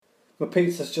My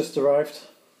pizza's just arrived.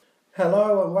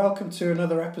 Hello and welcome to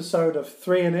another episode of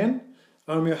 3 and In.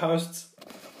 I'm your host,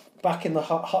 back in the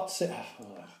hot seat.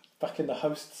 Back in the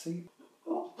host seat.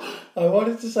 I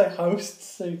wanted to say host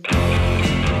seat.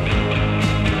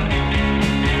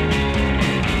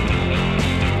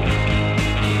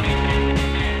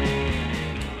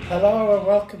 Hello and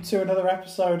welcome to another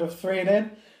episode of 3 and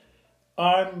In.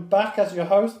 I'm back as your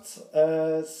host,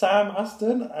 Sam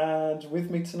Aston, and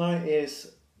with me tonight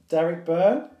is Derek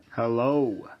Byrne.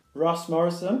 Hello. Ross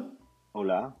Morrison.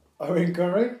 Hola. Owen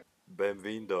Curry.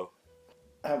 Bem-vindo.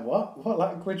 And what? What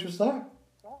language was that?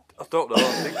 I don't know, I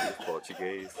think it's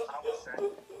Portuguese.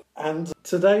 And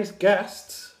today's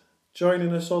guest,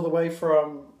 joining us all the way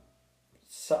from...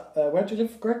 where do you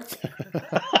live, Greg?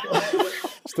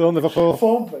 Still in Liverpool.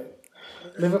 Formby.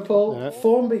 Liverpool. Yeah.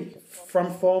 Formby.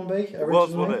 From Formby,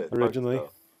 Originally.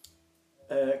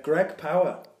 Greg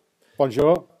Power.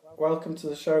 Bonjour. Welcome to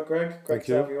the show, Greg. Great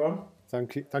to have you on.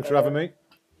 Thank you. Thanks for having me.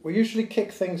 We usually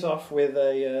kick things off with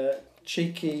a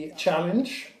cheeky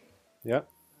challenge. Yeah.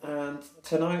 And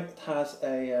tonight has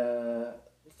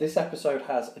this episode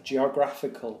has a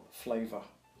geographical flavour.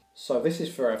 So this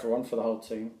is for everyone, for the whole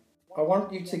team. I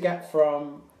want you to get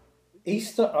from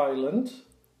Easter Island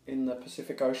in the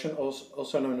Pacific Ocean,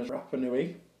 also known as Rapa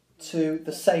Nui, to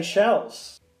the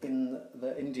Seychelles in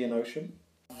the Indian Ocean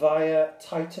via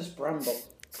Titus Bramble.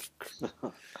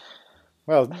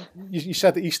 Well, you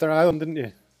said the Easter Island, didn't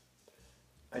you?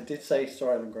 I did say Easter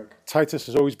Island, Greg. Titus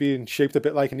has always been shaped a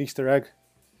bit like an Easter egg.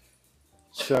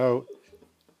 So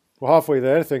we're halfway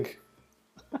there, I think.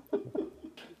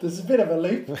 There's a bit of a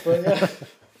leap, but yeah.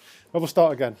 Well, we'll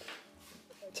start again.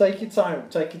 Take your time.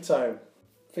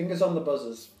 Fingers on the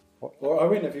buzzers. What? Or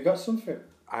Owen, have you got something?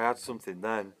 I had something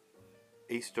then.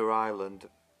 Easter Island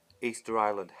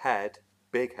head,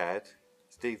 big head,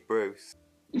 Steve Bruce.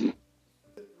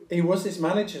 He was his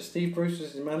manager. Steve Bruce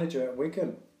was his manager at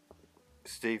Wigan.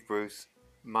 Steve Bruce,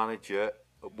 manager at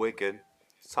Wigan,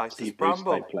 Titus Steve Bruce,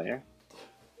 Bramble. player.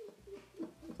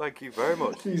 Thank you very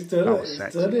much. He's done That it. was He's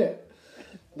sexy. done it.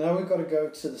 Now we've got to go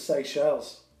to the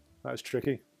Seychelles. That was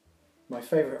tricky. My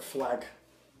favourite flag.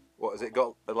 What, has it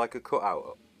got like a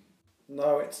cutout?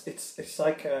 No, it's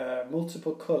like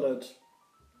multiple coloured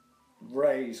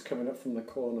rays coming up from the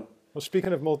corner. Well,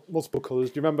 speaking of multiple colours,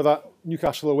 do you remember that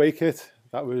Newcastle away kit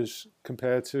that was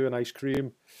compared to an ice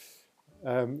cream?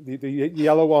 The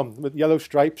yellow one with yellow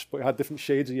stripes, but it had different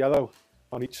shades of yellow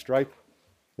on each stripe.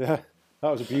 Yeah, that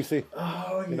was a beauty.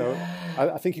 Oh, You yeah.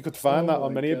 know, I think you could find that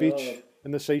on my many a beach God.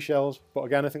 in the Seychelles, but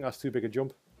again, I think that's too big a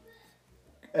jump.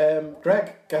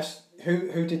 Greg, guess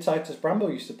who did Titus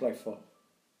Bramble used to play for?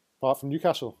 Apart from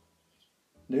Newcastle.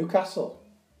 Newcastle.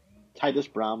 Titus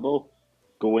Bramble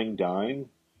going down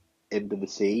into the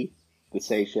sea. The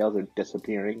Seychelles are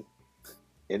disappearing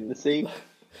in the sea.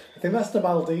 I think that's the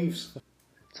Maldives.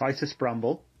 Titus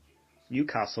Bramble,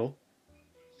 Newcastle,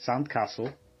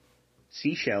 Sandcastle,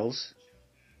 Seychelles.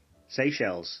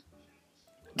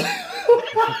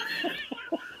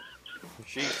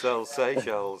 She sells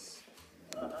Seychelles.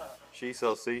 She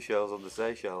sells seashells on the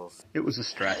Seychelles. It was a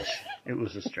stretch.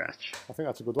 I think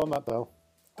that's a good one, that though.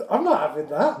 I'm not having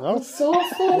that. No? It's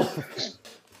awful.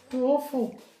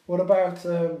 Awful. What about...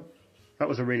 That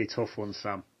was a really tough one,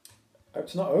 Sam.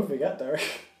 it's not over yet, Derek.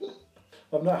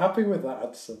 I'm not happy with that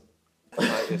answer.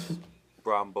 Titus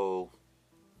Bramble,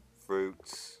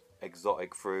 fruits,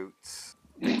 exotic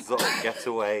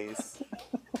getaways,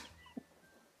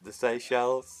 the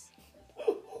Seychelles.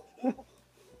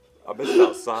 I missed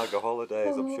that Saga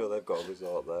Holidays. I'm sure they've got a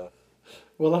resort there.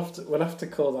 We'll have to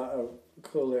call that out.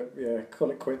 Call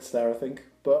it quits there, I think.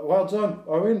 But well done,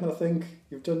 Owen. I think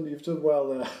you've done well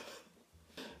there.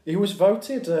 He was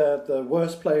voted the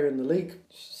worst player in the league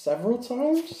several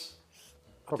times.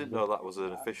 I didn't know that was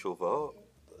an official vote.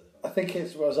 I think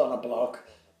it was on a blog.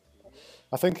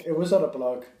 I think It was on a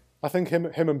blog.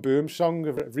 him and Boom's song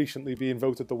have recently been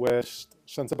voted the worst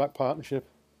centre-back partnership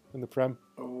in the Prem.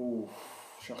 Oh,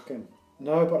 shocking.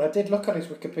 No, but I did look on his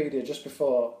Wikipedia just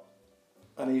before,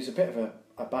 and he's a bit of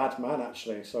a bad man,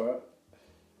 actually, so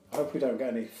I hope we don't get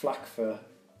any flack for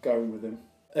going with him.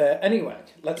 Anyway,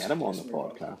 let's... Get him on let's the move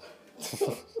on.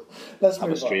 podcast. Let's Have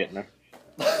a move on. straightener.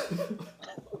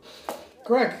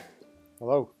 Greg,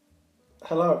 Hello.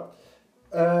 hello.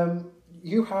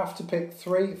 You have to pick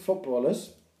 3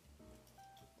 footballers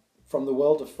from the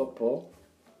world of football,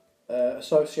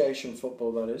 association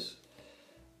football that is,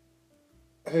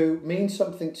 who mean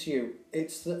something to you.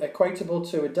 It's equatable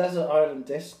to a desert island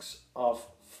discs of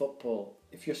football.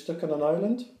 If you're stuck on an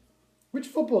island, which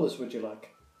footballers would you like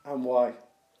and why?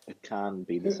 It can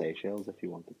be the Seychelles if you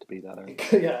want it to be that early.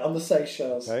 Yeah, on the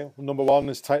Seychelles. Okay, number 1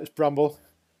 is Titus Bramble.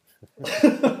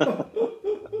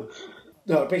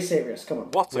 No, be serious. Come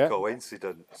on. What a Yeah.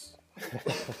 coincidence.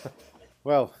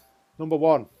 Well, number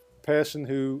 1, person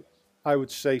who I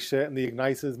would say certainly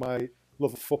ignited my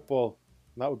love of football,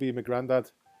 and that would be my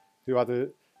granddad, who had a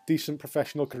decent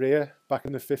professional career back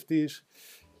in the 50s.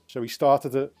 So he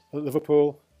started at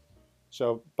Liverpool.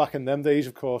 So back in them days,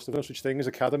 of course, there was no such thing as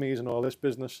academies and all this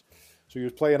business. So he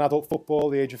was playing adult football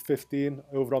at the age of 15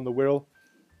 over on the Wirral,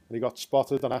 and he got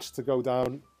spotted and asked to go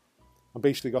down and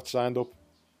basically got signed up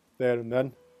there and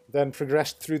then. Then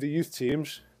progressed through the youth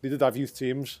teams. They did have youth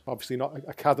teams, obviously not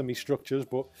academy structures,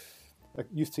 but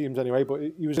youth teams anyway. But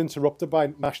he was interrupted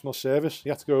by national service. He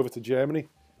had to go over to Germany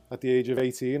at the age of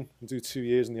 18 and do 2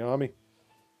 years in the army.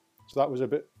 So that was a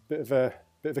bit of a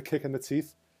kick in the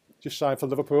teeth. Just signed for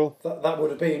Liverpool. That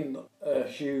would have been a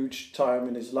huge time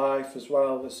in his life as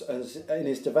well as in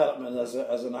his development as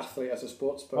an athlete, as a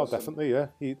sports person. Oh, definitely, yeah.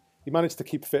 He managed to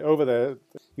keep fit over there.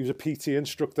 He was a PT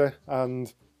instructor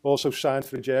and also signed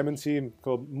for a German team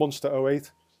called Munster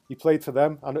 08. He played for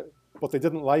them, but they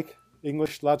didn't like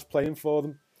English lads playing for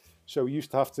them. So he used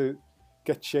to have to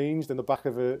get changed in the back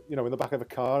of a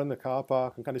car in the car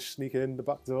park and kind of sneak in the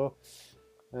back door.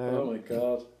 Oh my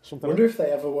God! I wonder if they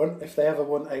ever won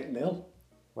 8-0.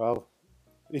 Well,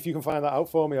 if you can find that out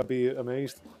for me, I'd be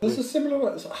amazed. There's a similar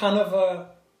one. It's Hanover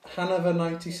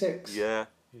 96. Yeah.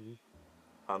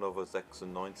 Hanover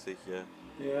 96, yeah.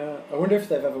 Yeah. I wonder if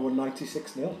they've ever won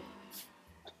 96-0.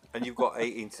 And you've got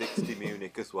 1860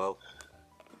 Munich as well.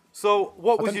 So,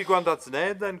 what was your granddad's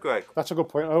name then, Greg? That's a good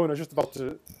point. Oh, and I was just about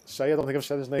to say, I don't think I've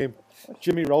said his name.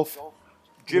 Jimmy Rolfe.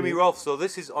 Jimmy Rolfe. So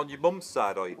this is on your mum's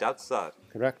side or your dad's side?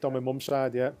 Correct, on my mum's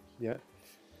side, yeah.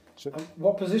 So,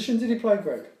 What position did he play,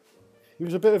 Greg? he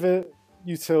was a bit of a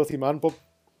utility man, but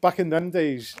back in them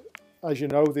days, as you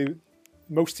know,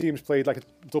 most teams played like a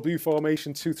W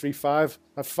formation, 2-3-5.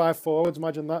 Had 5 forwards,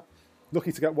 imagine that.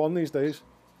 Lucky to get one these days.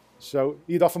 So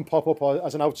he'd often pop up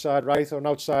as an outside right or an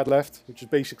outside left, which is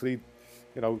basically,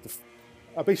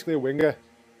 basically a winger.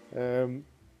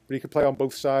 But he could play on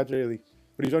both sides really.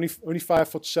 But he was only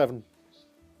 5'7".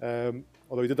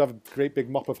 Although he did have a great big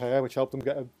mop of hair, which helped him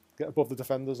get above the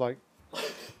defenders. Like,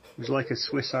 It was like a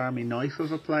Swiss Army knife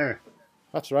of a player.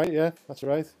 that's right, yeah, that's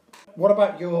right. What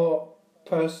about your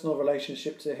personal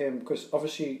relationship to him? Because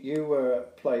obviously you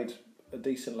played a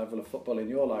decent level of football in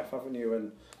your life, haven't you?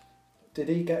 And did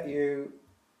he get you,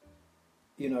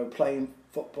 playing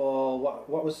football?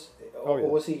 What was? Oh, yeah.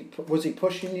 Or was he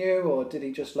pushing you, or did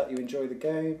he just let you enjoy the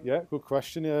game? Yeah, good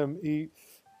question. I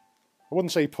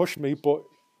wouldn't say he pushed me, but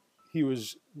he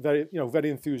was very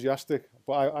enthusiastic.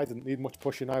 But I didn't need much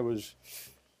pushing. I was,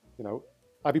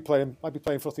 I'd be playing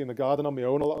footy in the garden on my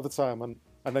own a lot of the time, and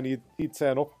then he'd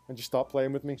turn up and just start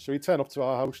playing with me. So he'd turn up to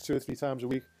our house 2 or 3 times a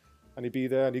week, and he'd be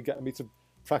there, and he'd get me to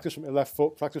practice with my left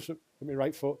foot, practice with my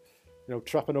right foot,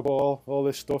 trapping a ball, all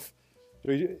this stuff.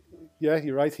 So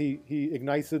you're right. He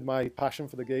ignited my passion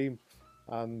for the game,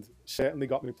 and certainly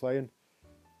got me playing.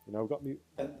 Got me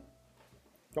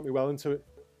well into it.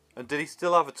 And did he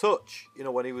still have a touch,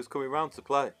 when he was coming round to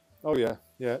play? Oh yeah.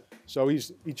 So he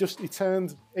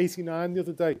turned 89 the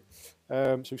other day.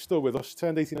 So he's still with us.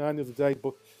 Turned 89 the other day.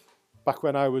 But back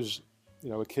when I was,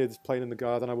 a kid playing in the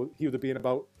garden, he would have been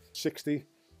about 60.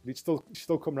 He'd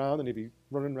still come round and he'd be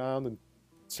running around and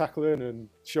tackling and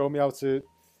showing me how to,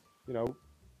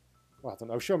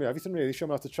 show me everything really. Show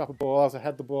me how to trap a ball, how to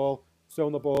head the ball,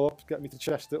 throwing the ball up, get me to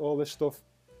chest it, all this stuff.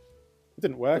 It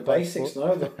didn't work. The basics,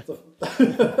 no.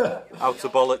 How to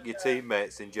bollock your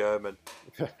teammates in German.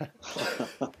 Do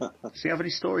you have any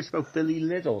stories about Billy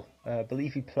Liddell? I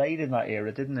believe he played in that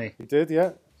era, didn't he? He did,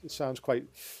 yeah. It sounds quite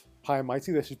high and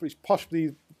mighty. But he's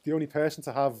possibly the only person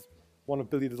to have one of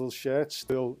Billy Liddell's shirts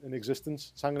still in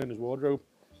existence. It's hanging in his wardrobe.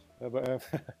 But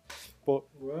wow.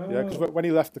 yeah, because when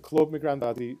he left the club, my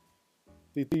granddad,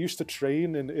 they used to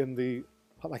train in the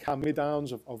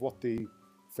hand-me-downs of what the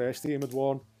first team had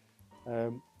worn.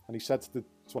 And he said to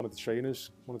one of the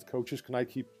trainers, one of the coaches, "Can I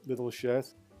keep Liddell's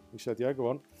shirt?" He said, "Yeah, go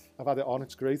on. I've had it on.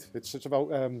 It's great. It's about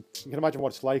you can imagine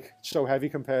what it's like. It's so heavy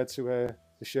compared to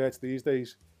the shirts these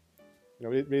days.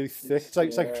 Really thick. It's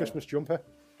like a Christmas jumper."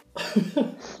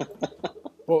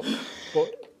 but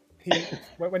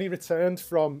when he returned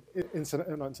from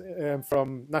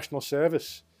national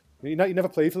service, he never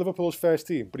played for Liverpool's first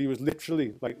team, but he was literally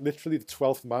the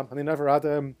 12th man, and he never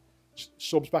had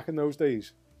subs back in those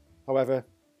days. However,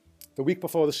 the week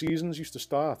before the seasons used to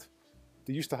start,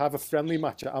 they used to have a friendly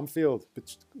match at Anfield.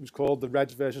 It was called the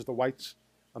Reds versus the Whites,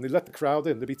 and they let the crowd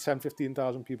in. There'd be 10,000,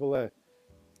 15,000 people there,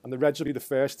 and the Reds would be the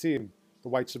first team, the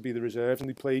Whites would be the reserves, and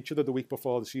they play each other the week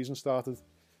before the season started.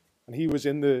 And he was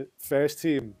in the first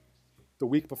team the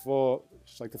week before,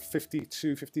 it's like the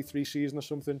 52, 53 season or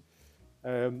something.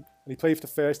 And he played for the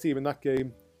first team in that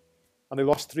game, and they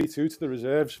lost 3-2 to the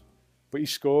reserves. But he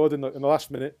scored in the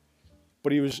last minute.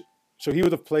 But he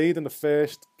would have played in the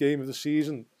first game of the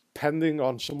season, pending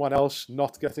on someone else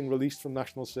not getting released from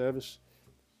national service.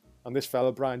 And this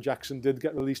fella, Brian Jackson, did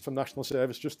get released from national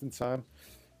service just in time.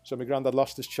 So my granddad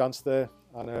lost his chance there,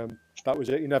 and that was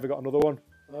it. He never got another one.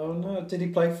 Oh no! Did he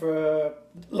play for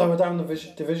lower down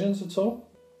divisions at all?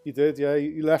 He did, yeah.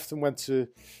 He left and went to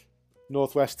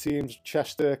Northwest teams,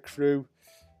 Chester, Crewe.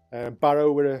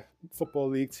 Barrow were a Football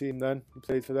League team then. He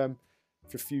played for them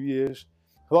for a few years.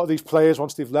 A lot of these players,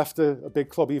 once they've left a big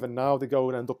club, even now, they go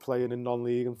and end up playing in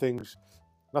non-league and things.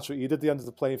 And that's what he did. They ended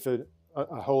up playing for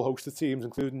a whole host of teams,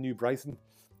 including New Brighton.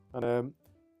 And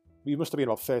we must have been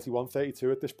about 31, 32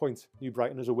 at this point. New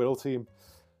Brighton is a Wirral team.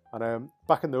 And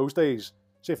back in those days,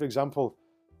 say for example,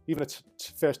 even a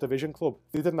first division club,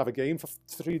 they didn't have a game for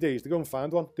 3 days. They go and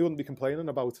find one. They wouldn't be complaining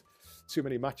about too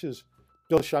many matches.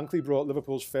 Bill Shankly brought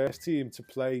Liverpool's first team to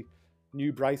play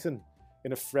New Brighton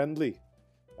in a friendly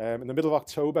in the middle of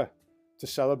October to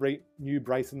celebrate New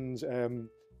Brighton's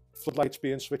floodlights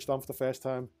being switched on for the first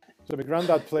time. So my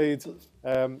granddad played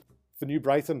for New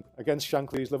Brighton against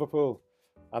Shankly's Liverpool,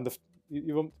 and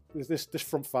this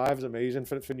front five is amazing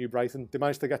for New Brighton. They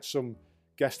managed to get some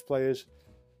guest players.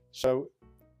 So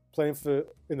playing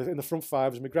in the front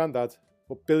five was my granddad,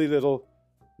 but Billy Little,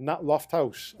 Nat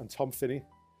Lofthouse, and Tom Finney.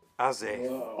 As if.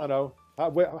 Wow. I know.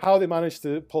 How they managed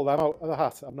to pull them out of the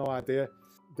hat, I have no idea.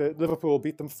 Liverpool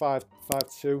beat them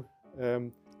 5-2,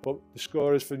 but the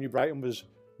scorers for New Brighton was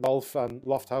Rolf and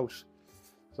Lofthouse.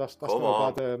 So that's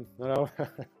not bad. I know.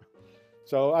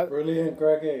 So Brilliant,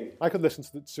 Greggy. I could listen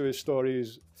to his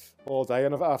stories all day,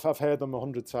 and I've heard them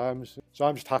 100 times. So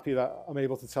I'm just happy that I'm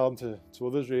able to tell them to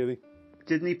others, really.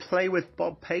 Didn't he play with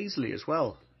Bob Paisley as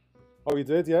well? Oh, he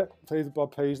did, yeah. Played with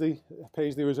Bob Paisley.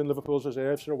 Paisley was in Liverpool's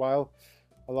reserves for a while,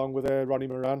 along with Ronnie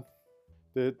Moran.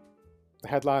 The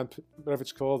headline, whatever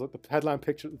it's called, the headline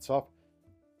picture at the top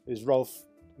is Rolf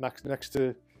next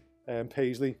to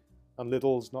Paisley, and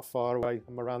Liddell's not far away,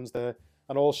 and Moran's there.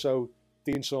 And also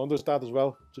Dean Saunders' dad as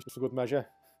well, just for good measure.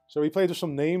 So he played with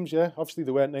some names, yeah. Obviously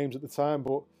they weren't names at the time,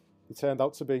 but they turned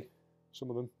out to be,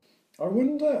 some of them. I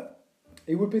wonder,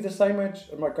 he would be the same age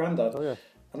as my granddad. Oh, yeah.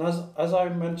 And as I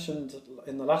mentioned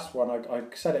in the last one, I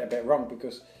said it a bit wrong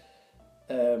because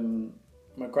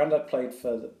my granddad played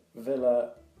for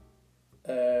Villa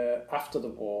after the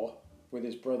war with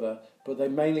his brother, but they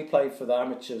mainly played for the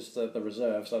amateurs, the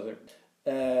reserves.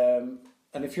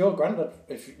 And if your granddad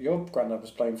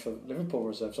was playing for Liverpool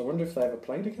reserves, I wonder if they ever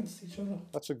played against each other.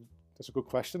 That's a good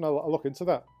question. I'll look into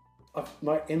that.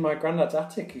 In my granddad's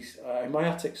attic,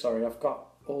 I've got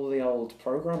all the old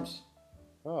programmes.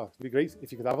 Oh, it'd be great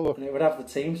if you could have a look. And it would have the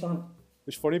teams on.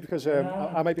 It's funny because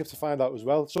I might be able to find out as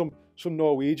well. Some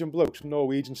Norwegian bloke, some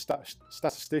Norwegian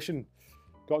statistician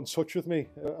got in touch with me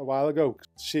a while ago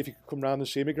to see if he could come round and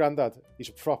see my granddad. He's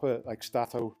a proper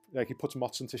stato, he puts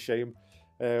Motson to shame.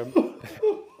 And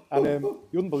you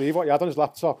wouldn't believe what he had on his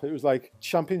laptop. It was like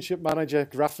Championship Manager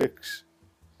graphics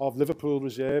of Liverpool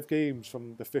reserve games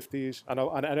from the 50s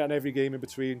and every game in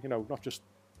between, not just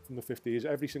from the 50s,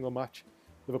 every single match.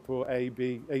 Liverpool A,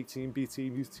 B, 18, B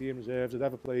team, youth team, reserves had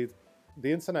ever played.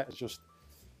 The internet has just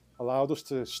allowed us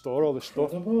to store all this stuff.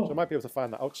 So I might be able to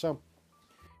find that out, Sam.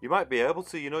 You might be able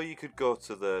to. You could go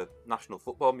to the National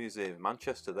Football Museum in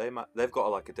Manchester. They've got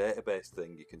a database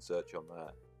thing you can search on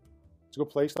there. It's a good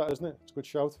place, that, isn't it? It's a good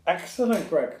shout. Excellent,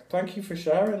 Greg. Thank you for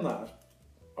sharing that.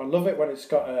 I love it when it's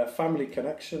got a family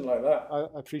connection like that. I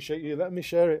appreciate you letting me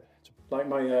share it. Like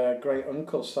my great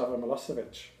uncle, Sava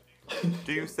Milosevic.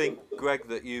 Do you think, Greg,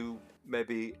 that you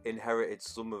maybe inherited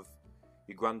some of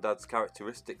your granddad's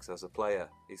characteristics as a player?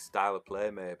 His style of play,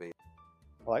 maybe?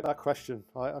 I like that question.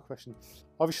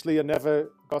 Obviously, I never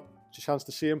got a chance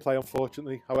to see him play,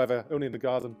 unfortunately. However, only in the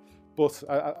garden. But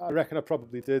I reckon I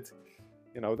probably did.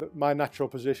 My natural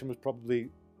position was probably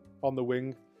on the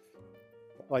wing,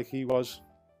 like he was.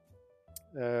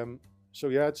 So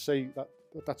yeah, I'd say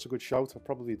that's a good shout. I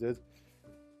probably did.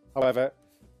 However,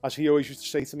 as he always used to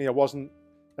say to me, I wasn't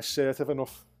assertive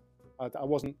enough. I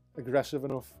wasn't aggressive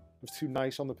enough. I was too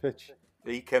nice on the pitch.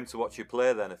 He came to watch you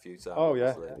play then a few times. Oh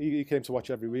yeah, he came to watch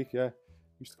every week. Yeah,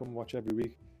 he used to come and watch every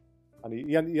week, and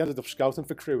he ended up scouting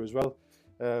for Crewe as well.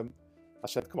 I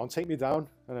said, "Come on, take me down."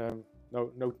 And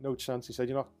no chance. He said,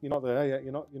 "You're not there yet.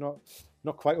 You're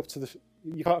not quite up to the.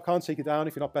 You can't take you down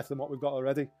if you're not better than what we've got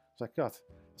already." I was like, "God,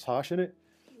 it's harsh, isn't it?"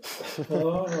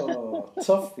 Oh,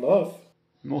 tough love.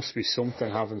 Must be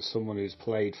something having someone who's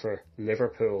played for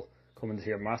Liverpool come into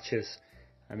your matches.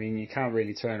 I mean, you can't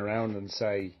really turn around and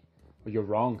say, well, you're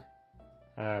wrong.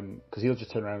 Because he'll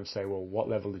just turn around and say, well, what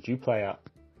level did you play at?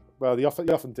 Well, he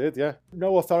often did, yeah.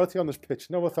 No authority on this pitch,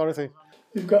 no authority.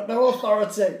 You've got no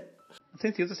authority. I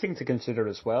think the other thing to consider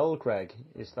as well, Greg,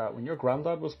 is that when your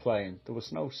granddad was playing, there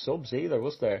was no subs either,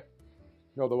 was there?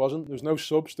 No, there wasn't. There was no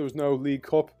subs, there was no League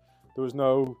Cup, there was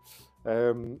no...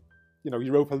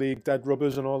 Europa League dead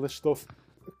rubbers and all this stuff.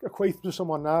 Equated to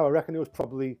someone now, I reckon it was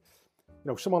probably,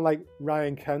 someone like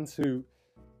Ryan Kent, who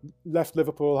left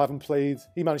Liverpool, having played.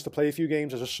 He managed to play a few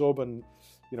games as a sub, and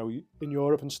in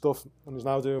Europe and stuff, and is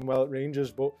now doing well at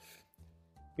Rangers. But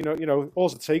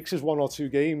all it takes is 1 or 2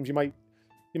 games. You might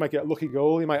get a lucky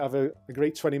goal. You might have a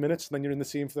great 20 minutes, and then you're in the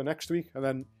team for the next week, and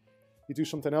then you do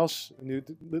something else, and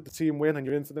the team win, and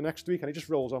you're in for the next week, and it just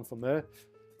rolls on from there.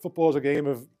 Football's a game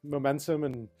of momentum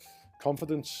and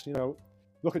confidence.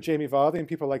 Look at Jamie Vardy and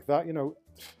people like that. Who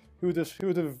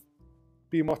would have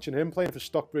been watching him playing for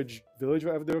Stockbridge Village,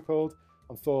 whatever they were called,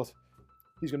 and thought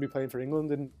he's going to be playing for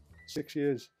England in 6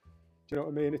 years? Do you know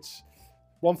what I mean? It's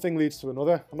one thing leads to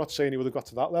another. I'm not saying he would have got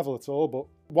to that level at all, but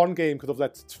one game could have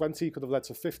led to 20, could have led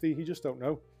to 50. You just don't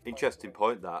know. Interesting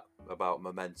point that about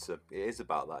momentum. It is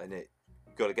about that, isn't it?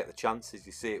 You've got to get the chances.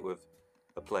 You see it with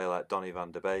a player like Donny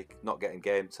van der Beek, not getting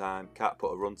game time, can't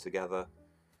put a run together.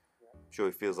 Sure,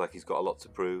 he feels like he's got a lot to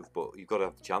prove, but you've got to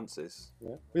have the chances.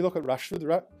 Yeah. We look at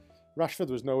Rashford. Rashford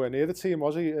was nowhere near the team,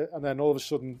 was he? And then all of a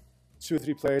sudden, 2 or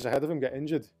 3 players ahead of him get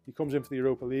injured. He comes in for the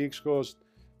Europa League, scores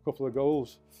a couple of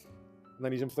goals, and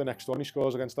then he's in for the next one. He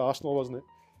scores against Arsenal, wasn't it?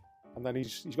 And then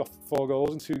he's got 4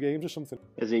 goals in 2 games or something.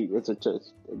 Is he? It's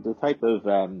the type of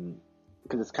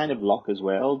because it's kind of luck as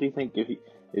well. Do you think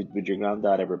would your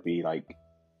granddad ever be like,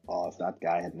 oh, if that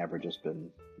guy had never just been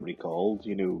recalled,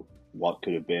 what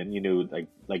could have been,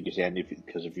 like you're saying,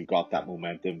 because if you've got that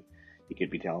momentum, you could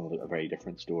be telling a very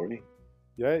different story.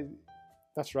 Yeah,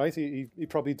 that's right. He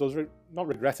probably does not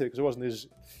regret it because it wasn't his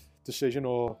decision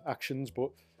or actions, but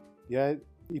yeah,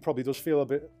 he probably does feel a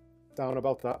bit down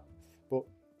about that. But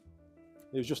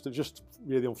it was just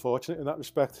really unfortunate in that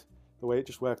respect, the way it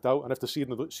just worked out. And if the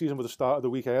season would have started a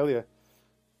week earlier,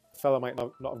 the fella might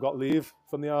not have got leave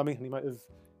from the army, and he might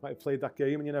have played that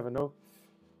game, and you never know.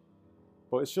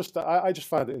 But it's just that I just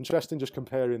find it interesting, just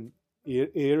comparing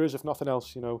eras, if nothing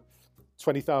else.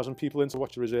 20,000 people in to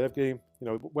watch a reserve game.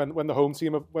 When the home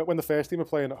team, when the first team are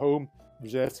playing at home, the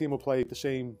reserve team will play the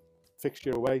same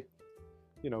fixture away.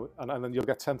 And then you'll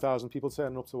get 10,000 people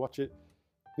turning up to watch it.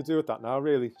 You could do with that now,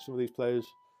 really. Some of these players.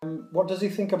 What does he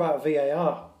think about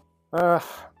VAR?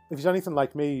 If he's anything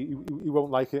like me, he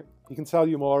won't like it. He can tell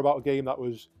you more about a game that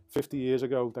was 50 years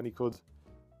ago than he could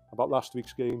about last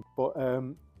week's game. But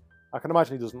I can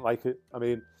imagine he doesn't like it. I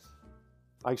mean,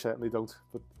 I certainly don't.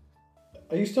 But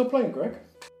are you still playing, Greg?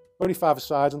 Only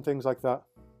 5-a-sides and things like that.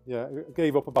 Yeah, I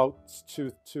gave up about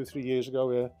 2 or 3 years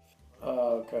ago. Yeah.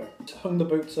 Oh, okay. Hung the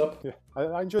boots up. Yeah,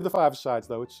 I enjoy the 5-a-sides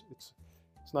though. It's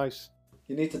nice.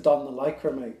 You need to don the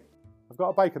lycra, mate. I've got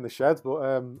a bike in the shed, but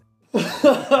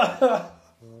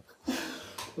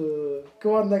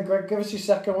go on then, Greg. Give us your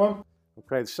second one.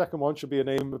 Okay, the second one should be a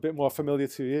name a bit more familiar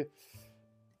to you.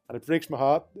 And it breaks my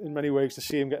heart in many ways to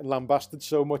see him getting lambasted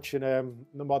so much in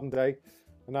the modern day.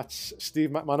 And that's Steve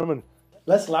McManaman.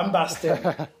 Let's lambast him.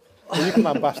 Well, you can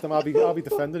lambast him. I'll be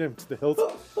defending him to the hilt.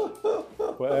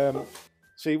 But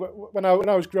see, when I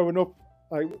was growing up,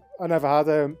 I never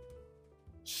had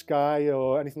Sky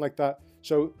or anything like that.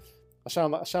 So I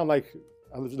sound like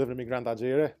I was living in my granddad's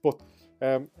era. But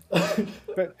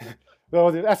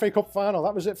no, the FA Cup final,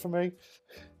 that was it for me.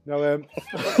 No,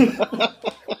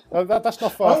 that's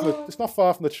not far. It's not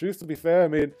far from the truth, to be fair. I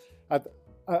mean, it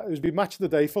would be match of the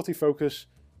day, footy focus,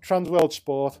 Transworld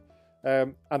Sport,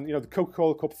 and the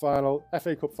Coca-Cola Cup final,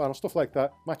 FA Cup final, stuff like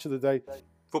that. Match of the day.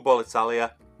 Football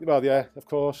Italia. Well, yeah, of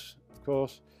course.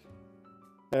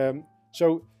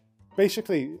 So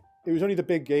basically, it was only the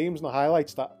big games and the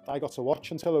highlights that I got to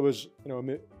watch until I was,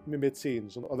 my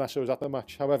mid-teens, unless I was at the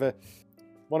match. However,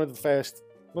 one of the first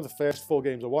full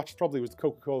games I watched probably was the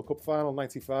Coca-Cola Cup final,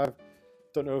 '95.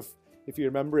 Don't know if you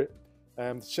remember it.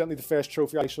 Certainly the first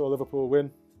trophy I saw Liverpool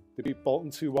win. They beat Bolton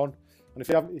 2-1. And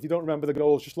if you don't remember the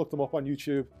goals, just look them up on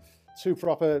YouTube. 2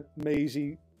 proper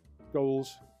mazy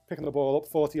goals, picking the ball up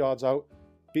 40 yards out,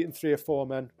 beating 3 or 4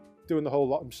 men, doing the whole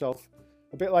lot himself.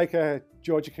 A bit like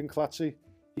Georgie Kinkladze.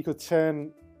 He could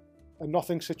turn a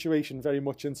nothing situation very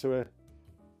much into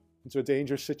a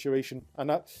dangerous situation. And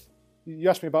that, you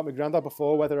asked me about my granddad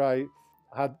before, whether I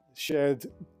had shared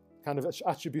kind of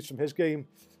attributes from his game,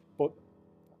 but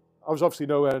I was obviously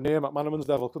nowhere near McManaman's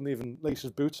level. Couldn't even lace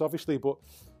his boots, obviously. But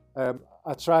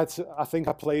I think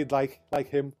I played like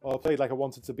him, or played like I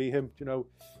wanted to be him, you know.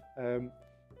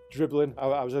 Dribbling,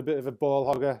 I was a bit of a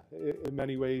ball hogger in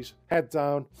many ways. Head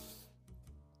down,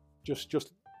 just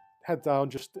head down,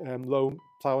 just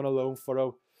ploughing a lone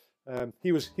furrow.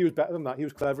 He was better than that. He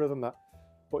was cleverer than that,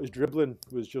 but his dribbling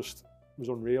was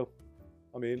unreal.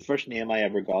 I mean, First name I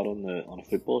ever got on a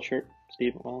football shirt,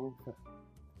 Steve McManaman.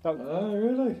 Oh,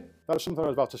 really? That was something I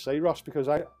was about to say, Ross, because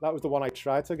that was the one I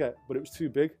tried to get, but it was too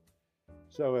big.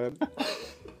 So.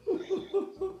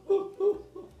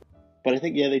 But I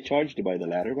think, yeah, they charged you by the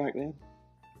letter back then.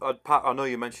 Pat, I know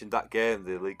you mentioned that game,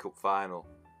 the League Cup final,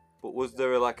 but was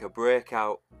there like a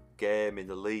breakout game in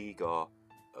the league or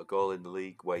a goal in the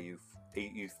league where you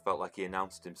felt like he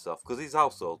announced himself? Because he's a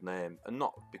household name, and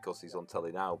not because he's on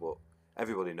telly now, but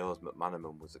everybody knows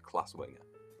McManaman was a class winger.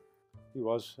 He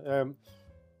was.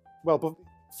 Well, but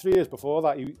 3 years before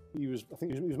that, he was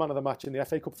man of the match in the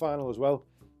FA Cup final as well.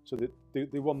 So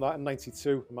they won that in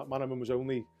 '92. McManaman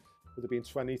would have been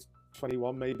 20,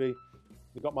 21 maybe.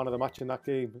 He got man of the match in that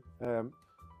game.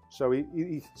 So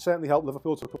he certainly helped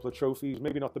Liverpool to a couple of trophies.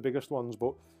 Maybe not the biggest ones,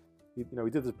 but he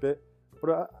did his bit.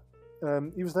 But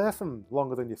he was there from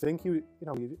longer than you think. He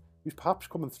was perhaps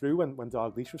coming through when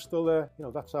Dalglish was still there. You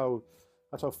know, that's how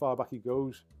far back he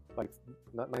goes. Like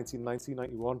 1990,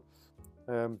 91.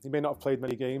 He may not have played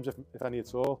many games, if any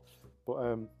at all,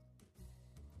 but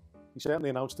he certainly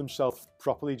announced himself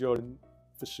properly during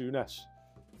for Souness.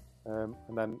 And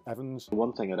then Evans.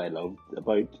 One thing that I loved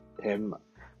about him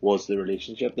was the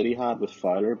relationship that he had with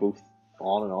Fowler, both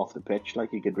on and off the pitch.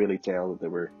 Like, you could really tell that they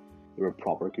were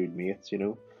proper good mates, you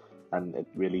know, and it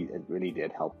really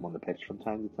did help him on the pitch from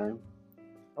time to time.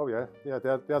 Oh yeah, they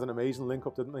had an amazing link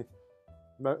up, didn't they?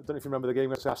 I don't know if you remember the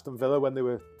game against Aston Villa when they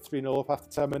were 3-0 up after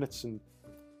 10 minutes, and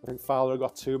I think Fowler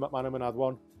got 2, McManaman had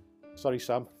 1. Sorry,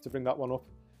 Sam, to bring that one up.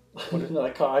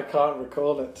 I can't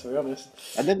recall it, to be honest.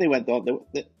 And then they went on.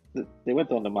 They went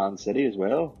on to Man City as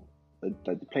well. They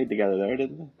played together there,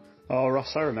 didn't they? Oh,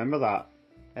 Ross, I remember that.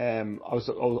 I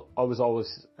was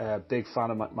always a big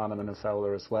fan of McManaman and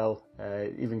Fowler as well.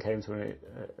 Even came to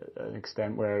an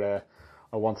extent where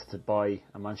I wanted to buy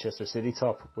a Manchester City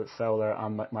top with Fowler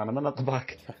and McManaman at the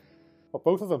back. Well,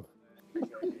 both of them.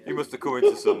 You must have come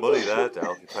into some money there,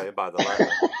 Del, if you're playing by the letter.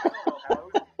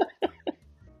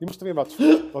 You must have been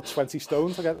about 20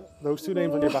 stone to get those 2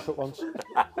 names on your back at once.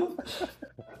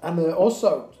 And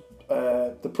also,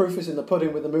 the proof is in the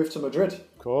pudding with the move to Madrid.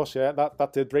 Of course, yeah,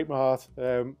 that did break my heart.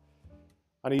 And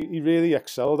he really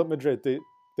excelled at Madrid.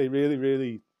 They really,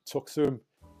 really took to him.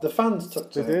 The fans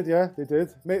took to him. They did, yeah, they did.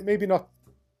 Maybe not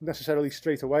necessarily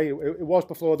straight away. It was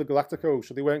before the Galacticos,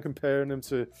 so they weren't comparing him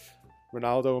to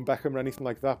Ronaldo and Beckham or anything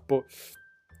like that. But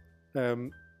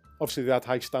obviously they had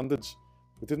high standards.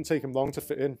 It didn't take him long to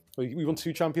fit in. We won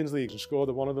 2 Champions Leagues and scored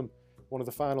in one of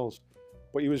the finals.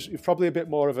 But he was probably a bit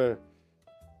more of a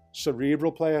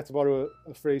cerebral player, to borrow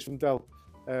a phrase from Del,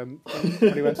 when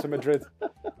he went to Madrid.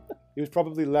 He was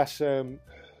probably less, I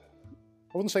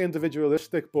wouldn't say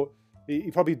individualistic, but he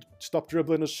probably stopped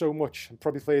dribbling us so much and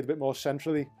probably played a bit more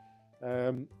centrally.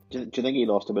 Do you think he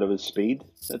lost a bit of his speed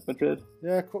at Madrid?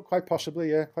 Yeah, quite possibly.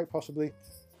 Yeah, quite possibly.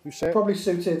 Probably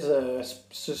suited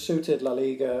La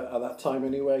Liga at that time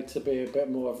anyway to be a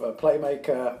bit more of a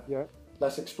playmaker,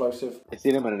 less explosive. I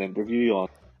seen him in an interview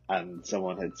and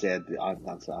someone had said, I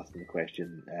was asking the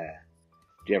question,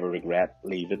 do you ever regret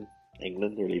leaving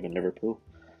England or leaving Liverpool?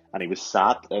 And he was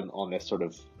sat on this sort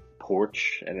of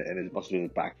porch in his, must have been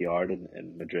his backyard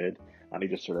in Madrid, and he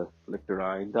just sort of looked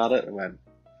around at it and went,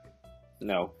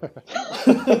 no.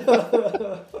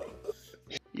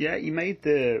 Yeah, he made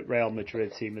the Real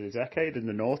Madrid team of the decade in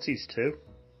the noughties too.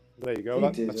 There you go.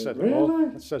 That says it all.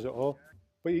 That says it all.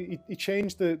 But he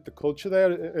changed the culture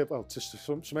there, well, to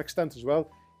some extent as well.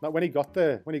 Now, when he got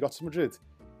there, when he got to Madrid,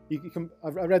 I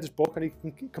read his book and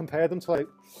he compared them to, like,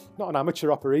 not an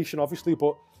amateur operation, obviously,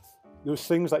 but there was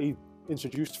things that he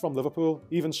introduced from Liverpool,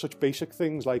 even such basic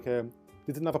things like they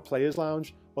didn't have a players'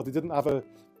 lounge, or they didn't have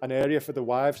an area for the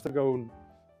wives to go and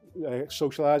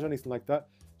socialise or anything like that.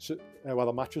 So, while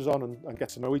the match was on and get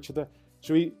to know each other.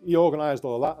 So he organised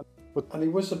all that. And he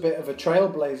was a bit of a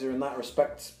trailblazer in that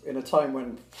respect, in a time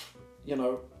when,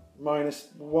 minus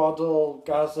Waddle,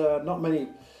 Gaza, not many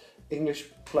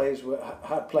English players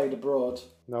had played abroad.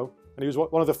 No, and he was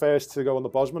one of the first to go on the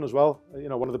Bosman as well.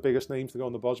 One of the biggest names to go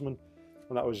on the Bosman,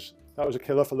 and that was a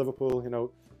killer for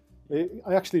Liverpool.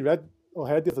 I actually read or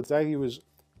heard the other day he was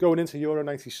going into Euro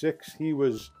 '96. He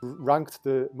was ranked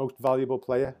the most valuable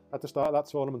player at the start of that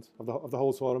tournament, of the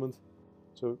whole tournament.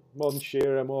 So more than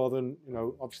Shearer, more than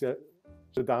obviously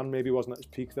Zidane maybe wasn't at his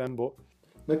peak then, but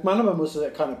McManaman was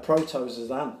a kind of proto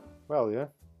Zidane. Well, yeah.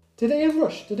 Did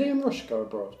Ian Rush go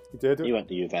abroad? He did. He went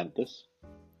to Juventus.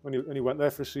 When he went there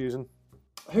for a season.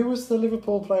 Who was the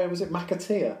Liverpool player? Was it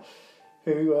McAteer?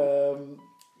 Who?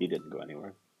 He didn't go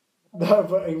anywhere. No,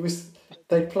 but he was.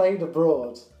 They played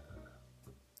abroad.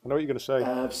 I know what you're going to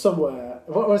say. Somewhere.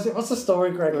 What was it? What's the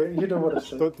story, Greg? You know what it's.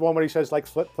 The one where he says like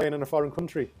playing in a foreign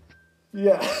country.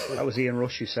 Yeah. That was Ian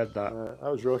Rush who said that.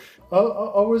 That was Rush.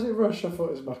 Oh, was it Rush? I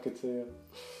thought it was McAteer.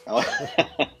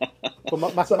 But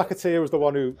McAteer was the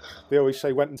one who they always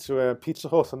say went into a Pizza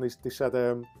Hut and they said,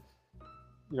 I'll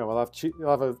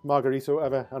have a margarita or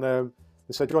whatever, and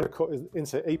they said, do you want to cut it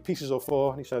into 8 pieces or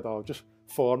 4? And he said, oh, just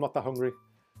 4. I'm not that hungry.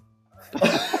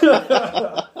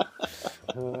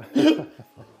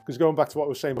 Because going back to what I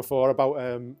was saying before about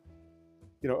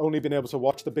only being able to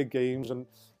watch the big games, and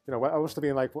I must have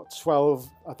been like 12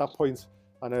 at that point,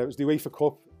 and it was the UEFA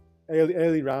Cup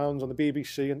early rounds on the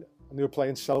BBC, and they were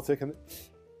playing Celtic. And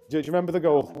do you remember the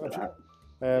goal?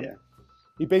 Yeah.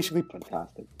 He basically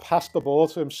passed the ball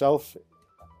to himself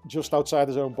just outside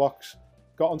his own box,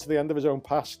 got onto the end of his own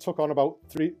pass, took on about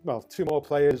 2 more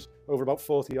players over about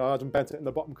 40 yards and bent it in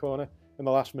the bottom corner in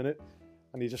the last minute.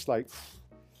 And he just I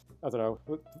don't know,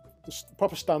 just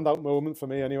proper standout moment for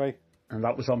me anyway. And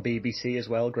that was on BBC as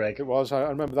well, Greg. It was. I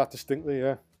remember that distinctly,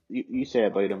 yeah. You say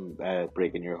about him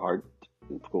breaking your heart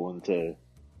going to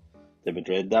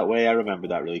Madrid that way. I remember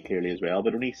that really clearly as well.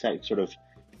 But when he said sort of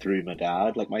through my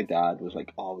dad, like my dad was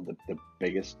like, the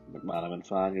biggest McManaman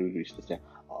fan, who used to say,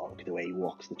 look at the way he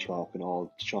walks the chalk and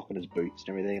all, chalk in his boots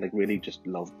and everything. Like really just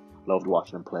loved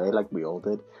watching him play, like we all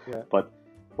did. Yeah. But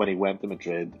when he went to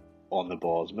Madrid on the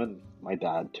Bosman, my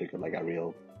dad took it like a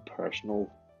real personal.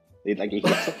 He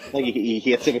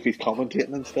hates him if he's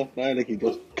commentating and stuff now. Like he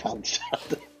just can't stand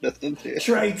it. Listen to it.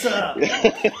 Traitor.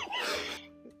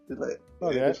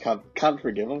 Just can't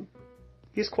forgive him.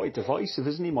 He's quite divisive,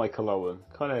 isn't he, Michael Owen?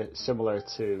 Kind of similar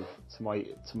to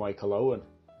Michael Owen.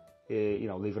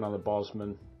 Leaving on the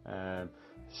Bosman.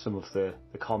 Some of the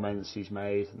comments he's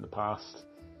made in the past.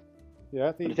 Yeah,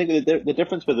 I think the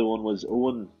difference with Owen was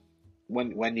Owen.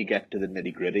 When you get to the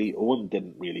nitty gritty, Owen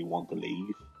didn't really want to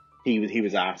leave. He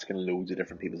was asking loads of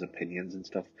different people's opinions and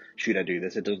stuff. Should I do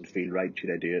this? It doesn't feel right. Should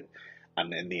I do it?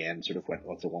 And in the end, sort of went,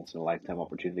 what's a once in a lifetime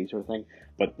opportunity sort of thing.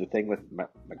 But the thing with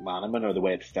McManaman, or the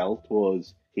way it felt,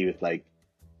 was he was like,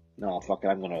 no, fuck it,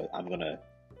 I'm gonna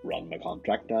run my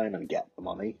contract down and get the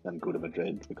money and go to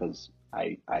Madrid because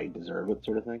I deserve it,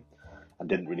 sort of thing, and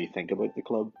didn't really think about the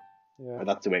club. Yeah. And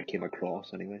that's the way it came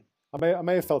across anyway. I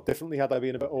may have felt differently had I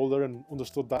been a bit older and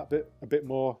understood that a bit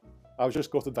more. I was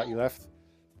just gutted that he left,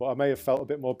 but I may have felt a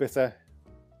bit more bitter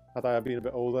had I been a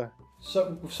bit older.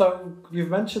 So you've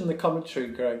mentioned the commentary,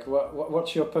 Greg.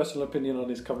 What's your personal opinion on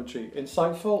his commentary?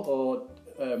 Insightful or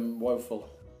woeful?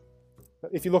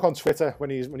 If you look on Twitter when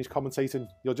he's commentating,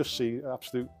 you'll just see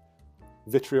absolute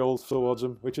vitriol towards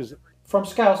him, which is from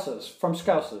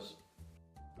Scousers.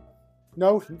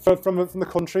 No, from the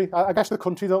country. I guess the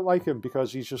country don't like him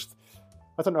because he's just,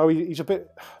 I don't know. He's a bit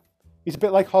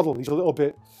like Hoddle. He's a little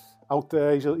bit out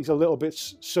there. He's a little bit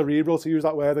cerebral, to use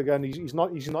that word again. He's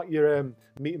not your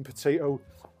meat and potato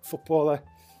footballer.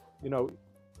 He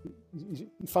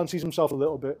fancies himself a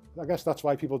little bit. I guess that's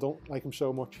why people don't like him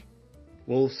so much.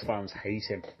 Wolves fans hate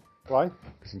him. Why?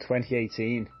 Because in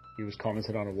 2018 he was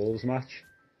commenting on a Wolves match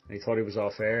and he thought he was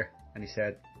off air and he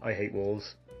said, "I hate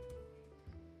Wolves."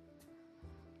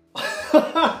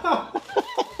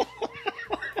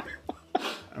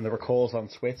 And there were calls on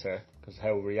Twitter, because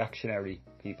how reactionary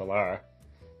people are,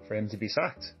 for him to be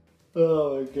sacked.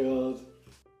 Oh my god!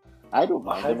 I don't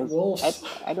mind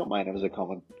him as a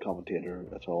commentator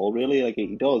at all. Really, like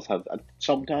he does have.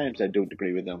 Sometimes I don't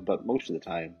agree with him, but most of the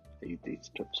time he's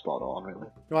spot on. Really.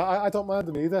 No, I don't mind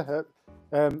him either.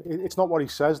 It's not what he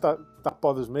says that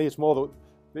bothers me. It's more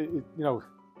that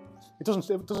it doesn't.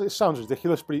 It sounds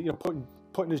ridiculous, but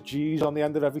putting his G's on the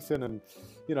end of everything, and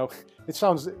it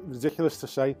sounds ridiculous to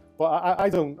say, but I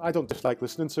don't dislike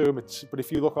listening to him. But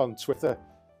if you look on Twitter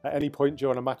at any point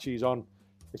during a match he's on,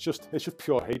 it's just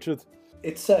pure hatred.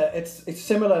 It's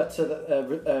similar to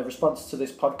the response to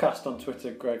this podcast on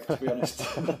Twitter, Greg. To be honest,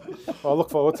 I look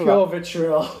forward to pure that.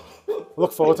 vitriol.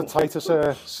 Look forward to Titus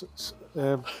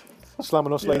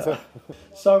slamming us later.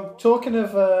 So talking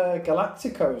of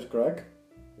Galacticos, Greg.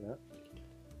 Yeah.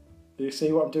 Do you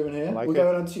see what I'm doing here? We're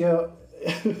going on to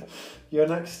your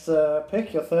next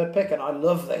pick, your third pick, and I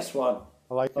love this one.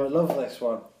 I love this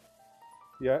one.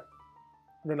 Yeah.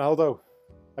 Ronaldo,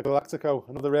 a Galactico,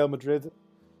 another Real Madrid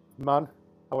man.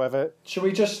 However, should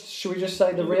we just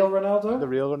say the real Ronaldo? The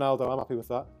real Ronaldo. I'm happy with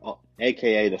that. Oh,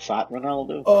 AKA the fat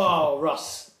Ronaldo. Oh,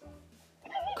 Russ.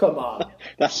 Come on.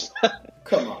 That's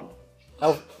Come on.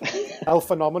 El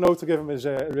Fenomeno to give him his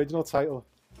original title.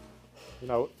 You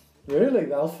know.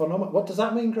 Really, El Fenomeno. What does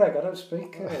that mean, Greg? I don't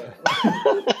speak. Do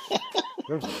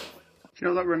you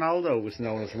know that Ronaldo was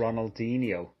known as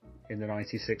Ronaldinho in the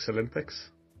 '96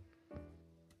 Olympics?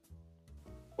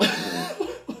 Was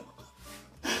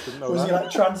he like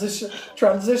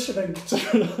transitioning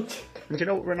to? Do you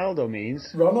know what Ronaldo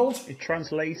means? Ronald? It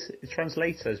translates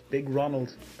as Big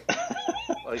Ronald.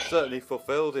 Well, he certainly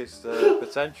fulfilled his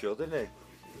potential, didn't he?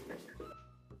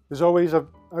 There's always I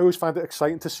always find it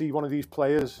exciting to see one of these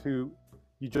players who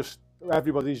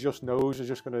everybody just knows is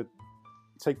just going to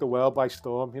take the world by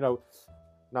storm. You know,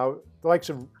 now the likes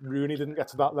of Rooney didn't get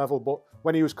to that level, but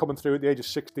when he was coming through at the age of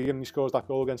 16 and he scores that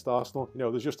goal against Arsenal, you know,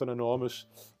 there's just an enormous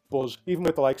buzz, even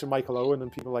with the likes of Michael Owen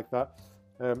and people like that.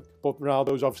 But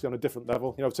Ronaldo's obviously on a different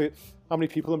level. You know, how many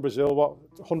people in Brazil?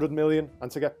 100 million,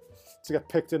 and to get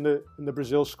picked in the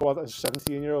Brazil squad as a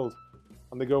 17-year-old,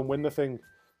 and they go and win the thing.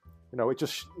 You know, it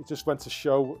just went to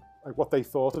show like what they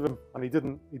thought of him, and he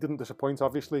didn't disappoint,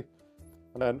 obviously.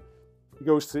 And then he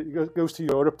goes to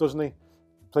Europe, doesn't he?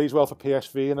 Plays well for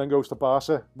PSV, and then goes to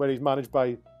Barca, where he's managed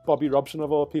by Bobby Robson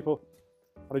of all people.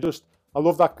 And I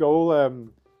love that goal.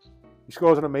 He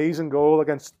scores an amazing goal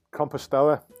against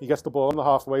Compostela. He gets the ball on the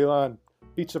halfway line,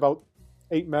 beats about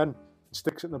 8 men, and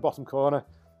sticks it in the bottom corner.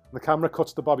 And the camera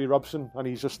cuts to Bobby Robson, and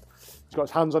he's got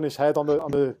his hands on his head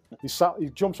he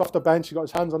jumps off the bench. He got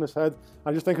his hands on his head.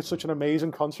 I just think it's such an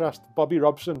amazing contrast. Bobby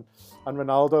Robson and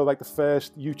Ronaldo, like the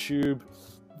first YouTube,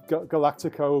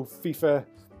 Galactico, FIFA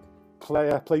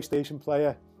player, PlayStation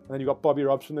player, and then you got Bobby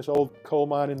Robson, this old coal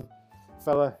mining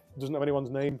fella who doesn't have anyone's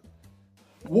name.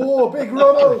 Whoa, Big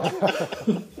Ronald!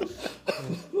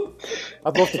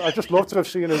 I'd just love to have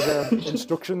seen his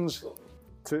instructions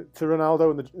to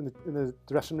Ronaldo in the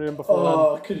dressing room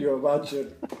before. Could you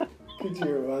imagine? Could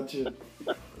you imagine?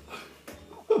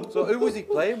 So who was he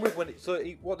playing with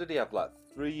what did he have, like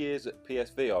 3 years at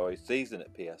PSV or a season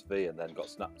at PSV and then got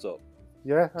snapped up?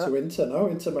 Yeah. To Inter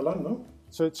Milan, no?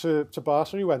 So to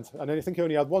Barca he went, and then I think he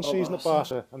only had one season at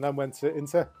Barca and then went to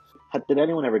Inter. Did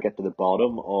anyone ever get to the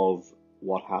bottom of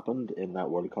what happened in that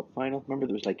World Cup final? Remember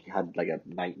there was he had like a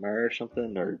nightmare or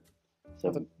something, or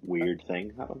some weird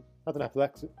thing happened? Had an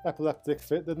epileptic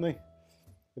fit, didn't he?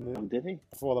 Did he?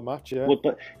 Before the match, yeah. Well,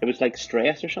 but it was like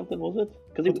stress or something, was it?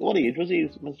 Because what age was he?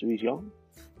 He was young.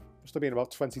 Must have been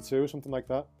about 22 or something like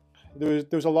that. There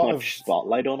was a lot of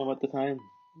spotlight on him at the time.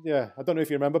 Yeah, I don't know if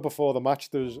you remember before the match.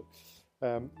 There was,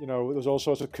 there was all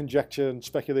sorts of conjecture and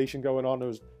speculation going on. There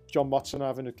was John Motson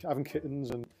having kittens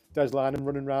and Des Lynam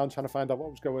running around trying to find out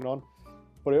what was going on.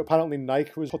 But apparently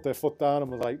Nike put their foot down and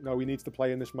was like, "No, he needs to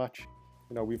play in this match."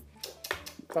 You know,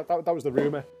 that was the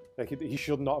rumor. Like he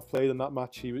should not have played in that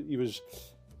match. He was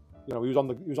on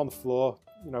the floor,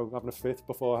 having a fit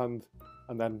beforehand,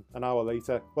 and then an hour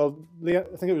later, I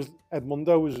think it was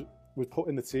Edmundo was put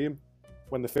in the team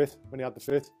when he had the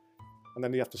fit, and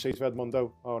then you have to say to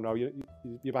Edmundo, "Oh no,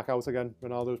 you're back out again.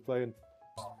 Ronaldo's playing."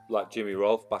 Like Jimmy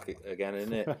Rolfe back again,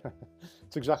 isn't it?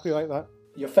 It's exactly like that.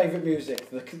 Your favourite music,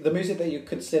 the music that you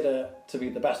consider to be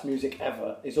the best music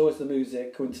ever, is always the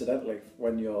music, coincidentally,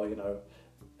 when you're,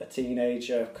 a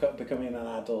teenager becoming an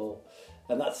adult,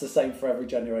 and that's the same for every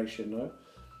generation, no?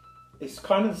 It's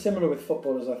kind of similar with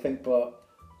footballers, I think, but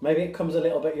maybe it comes a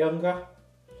little bit younger.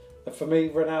 And for me,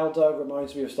 Ronaldo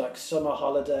reminds me of like summer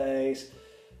holidays,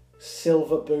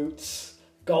 silver boots,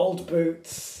 gold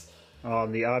boots. Oh,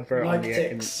 and the advert Nike on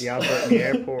ticks. the advert in the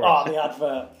airport. Oh, the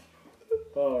advert.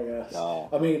 Oh yes. Oh.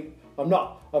 I mean,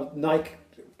 Nike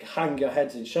hang your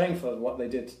heads in shame for what they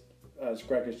did, as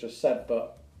Greg has just said,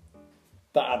 but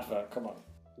that advert, come on.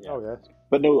 Yeah. Oh yeah.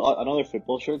 But no, another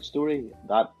football shirt story.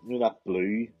 That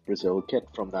blue Brazil kit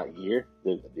from that year,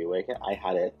 the away kit. I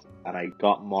had it, and I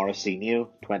got Mauricinho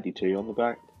 22 on the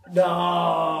back.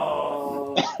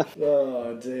 No.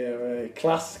 Oh dear me.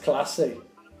 Classy.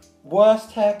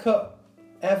 Worst haircut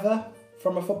ever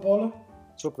from a footballer?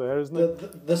 It's up there, isn't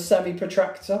it? The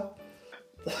semi-protractor.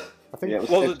 I think it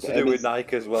wasn't to do with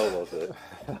Nike as well, was it?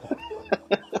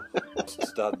 To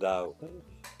stand out.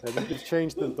 They've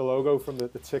changed the logo from the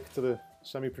tick to the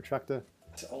semi-protractor.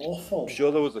 It's awful. I'm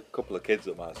sure there was a couple of kids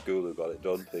at my school who got it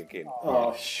done thinking,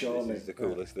 oh, surely. This is the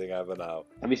coolest thing ever now.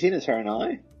 Have you seen his hair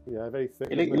now? Yeah, very thick.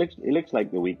 He looks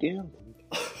like The Weeknd.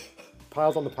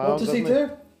 Piles on the pounds. What does he do?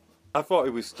 I thought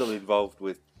he was still involved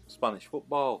with Spanish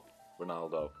football,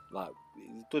 Ronaldo. Like,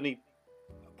 doesn't he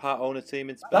part own a team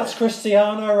in Spain? That's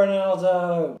Cristiano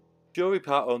Ronaldo. Sure, he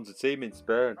part owns a team in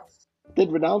Spain. Did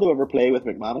Ronaldo ever play with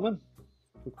McManaman?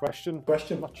 Good question.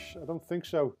 Question. I don't think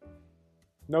so.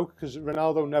 No, because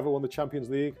Ronaldo never won the Champions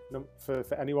League for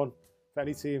anyone, for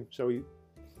any team. So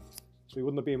So he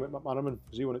wouldn't have been with McManaman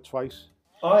because he won it twice.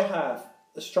 I have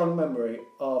a strong memory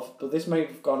of, but this may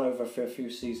have gone over for a few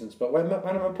seasons, but when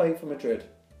McManaman played for Madrid,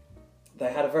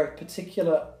 they had a very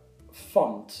particular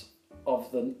font of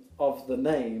the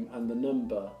name and the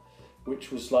number,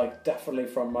 which was like definitely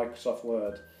from Microsoft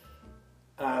Word.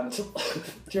 And do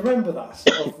you remember that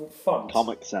sort of font?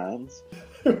 Comic Sans.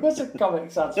 It wasn't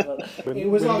Comic Sans, but it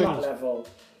was on that level.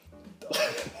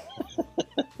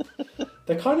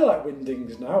 They're kind of like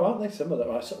Windings now, aren't they? Some of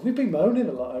them. We've been moaning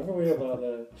a lot, haven't we, about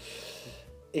the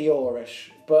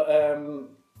Eeyore-ish. But do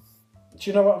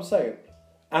you know what I'm saying?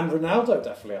 And Ronaldo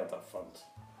definitely had that font.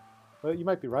 Well, you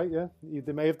might be right, yeah.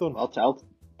 They may have done. I'll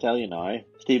tell you now.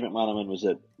 Steve McManaman was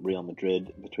at Real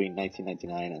Madrid between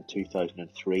 1999 and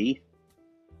 2003.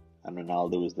 And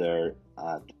Ronaldo was there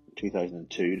at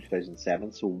 2002,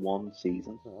 2007, so one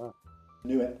season.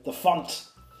 Knew it. The font.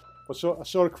 I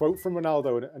saw a quote from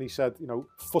Ronaldo, and he said,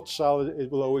 futsal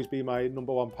will always be my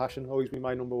number one passion, always be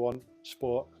my number one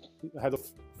sport, ahead of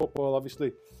football,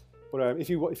 obviously. But if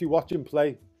you watch him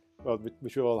play, well,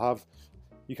 which you all have,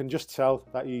 you can just tell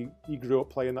that he grew up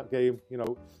playing that game.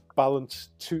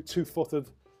 Balanced, two-footed.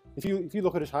 If you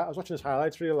look at I was watching his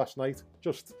highlights reel last night,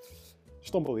 just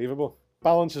unbelievable.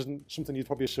 Balance isn't something you'd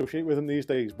probably associate with him these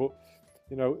days, but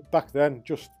back then,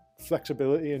 just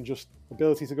flexibility and just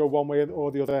ability to go one way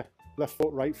or the other, left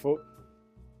foot, right foot,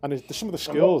 and some of the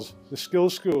skills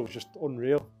school was just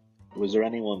unreal. Was there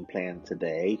anyone playing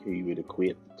today who you would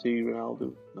equate to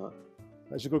Ronaldo? No.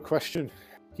 That's a good question.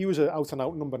 He was an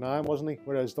out-and-out number 9, wasn't he?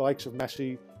 Whereas the likes of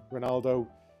Messi, Ronaldo,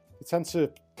 they tend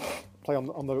to play on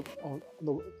the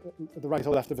right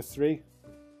or left of a 3.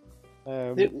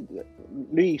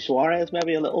 Luis Suarez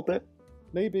maybe a little bit.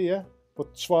 Maybe, yeah.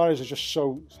 But Suarez is just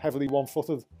so heavily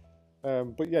one-footed.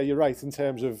 But yeah, you're right in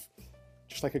terms of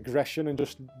just like aggression and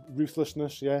just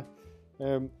ruthlessness. Yeah.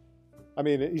 I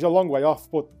mean, he's a long way off,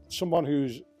 but someone who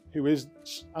is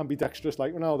ambidextrous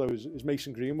like Ronaldo is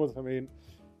Mason Greenwood. I mean,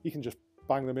 he can just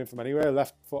bang them in from anywhere,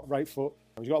 left foot, right foot.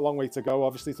 He's got a long way to go,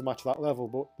 obviously, to match that level.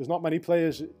 But there's not many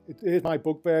players. It is my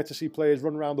bugbear to see players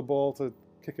run around the ball to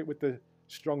kick it with the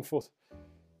strong foot.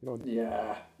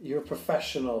 Yeah, you're a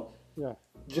professional. Yeah.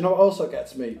 Do you know what also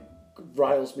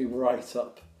riles me right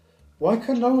up? Why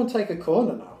can no one take a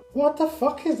corner now? What the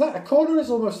fuck is that? A corner is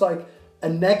almost like a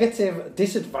negative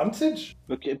disadvantage.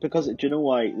 Because do you know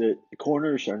why the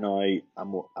corners are now a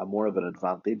more of an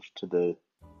advantage to the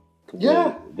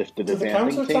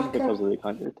defending team because of the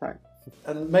counter attack.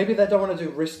 And maybe they don't want to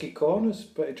do risky corners,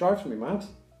 but it drives me mad.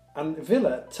 And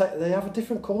Villa, they have a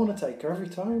different corner taker every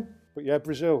time. But yeah,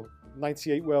 Brazil,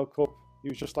 98 World Cup, he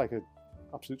was just like an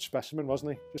absolute specimen,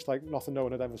 wasn't he? Just like nothing no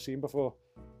one had ever seen before.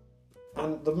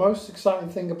 And the most exciting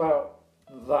thing about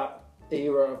that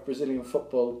era of Brazilian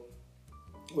football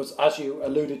was, as you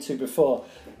alluded to before,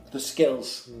 the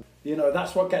skills.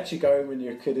 That's what gets you going when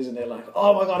you're a kid, isn't it? Like,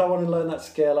 oh my God, I want to learn that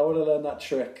skill, I want to learn that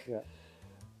trick. Yeah.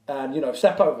 And,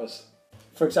 step overs,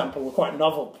 for example, were quite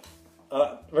novel.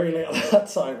 Really at that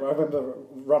time. I remember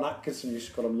Ron Atkinson used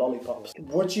to call them lollipops.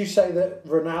 Would you say that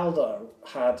Ronaldo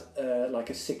had like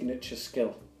a signature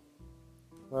skill?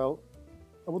 Well,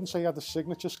 I wouldn't say he had the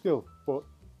signature skill, but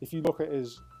if you look at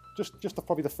his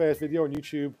probably the first video on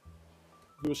YouTube,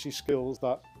 you will see skills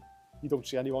that you don't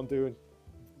see anyone doing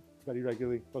very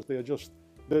regularly because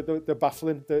they're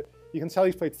baffling. You can tell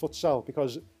he's played futsal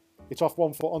because it's off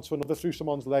one foot onto another through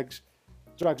someone's legs,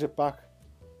 drags it back,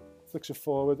 flicks it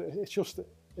forward.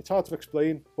 It's hard to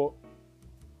explain, but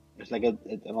it's like an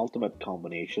ultimate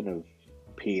combination of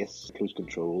pace, close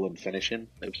control, and finishing.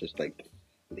 It was just like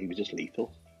he was just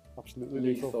lethal. Absolutely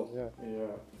lethal.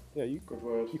 Yeah. Good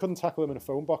word. You couldn't tackle him in a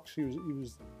phone box. He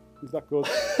was that good.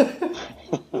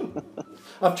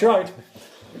 I've tried.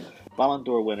 Ballon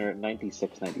d'Or winner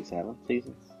 96-97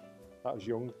 season. That was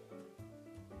young.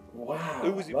 Wow.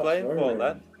 Who was he playing for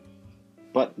then?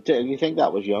 But do you think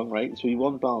that was young, right? So he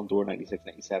won Ballon d'Or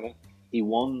 96-97. He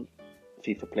won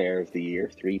FIFA Player of the Year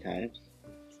 3 times.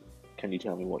 Can you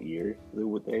tell me what year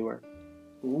they were?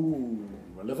 Ooh,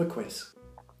 I love a quiz.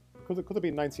 Could have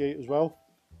been 98 as well.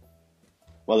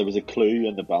 Well, there was a clue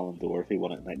in the Ballon d'Or if he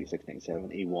won it in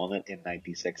 96-97. He won it in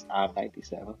 96 and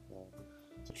 97.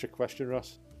 It's a trick question,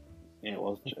 Ross. Yeah, it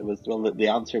was. Well, the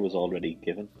answer was already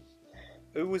given.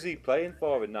 Who was he playing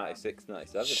for in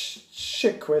 96-97?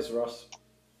 Shit quiz, Ross.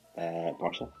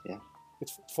 Barca, yeah.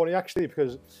 It's funny actually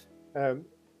because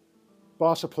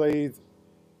Barca played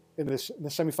in the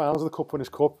semi-finals of the Cup Winners'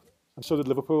 Cup, and so did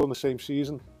Liverpool in the same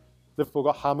season. Liverpool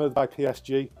got hammered by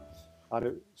PSG,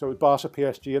 and so it was Barca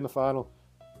PSG in the final.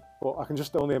 But I can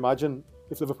just only imagine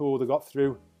if Liverpool would have got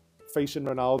through, facing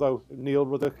Ronaldo, Neil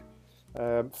Ruddock,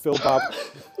 Phil Babb.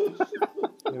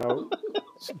 You know,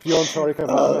 Bjorn Torre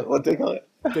what do you call it?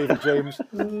 David James.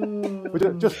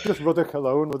 just Ruddock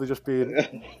alone would have just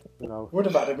been, you know. Would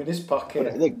have had him in his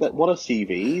pocket. Like, what a CV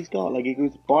he's got. Like, he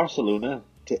goes Barcelona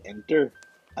to Inter,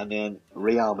 and then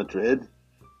Real Madrid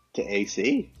to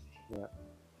AC. Yeah.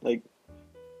 Like,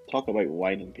 talk about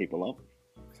winding people up.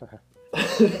 He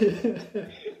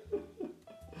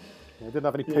didn't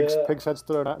have any pig's heads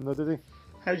thrown at him, though, did he?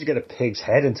 How did you get a pig's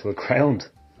head into a ground?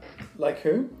 Like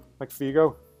who? Like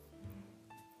Figo.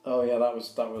 Oh yeah, that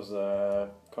was a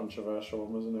controversial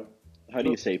one, wasn't it? How do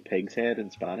you say pig's head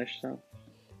in Spanish, Sam?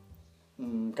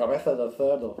 Cabeza de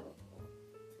cerdo.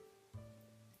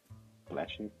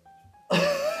 Bless you.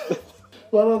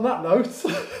 Well, on that note,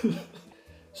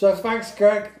 so thanks,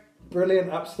 Greg.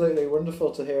 Brilliant, absolutely wonderful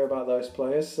to hear about those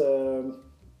players.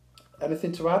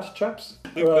 Anything to add, chaps?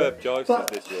 Superb choices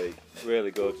this week. Really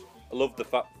good. I love the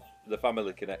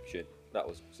family connection. That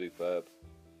was superb.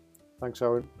 Thanks,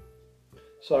 Owen.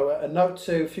 So a note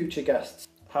to future guests: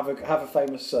 have a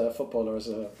famous footballer as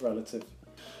a relative.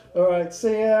 All right,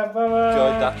 see ya. Bye bye.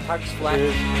 Enjoyed that. Thanks, Fleck.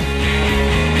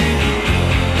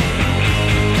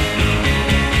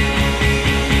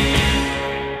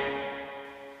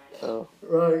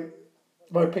 Right,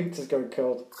 my pizza's going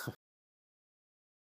cold.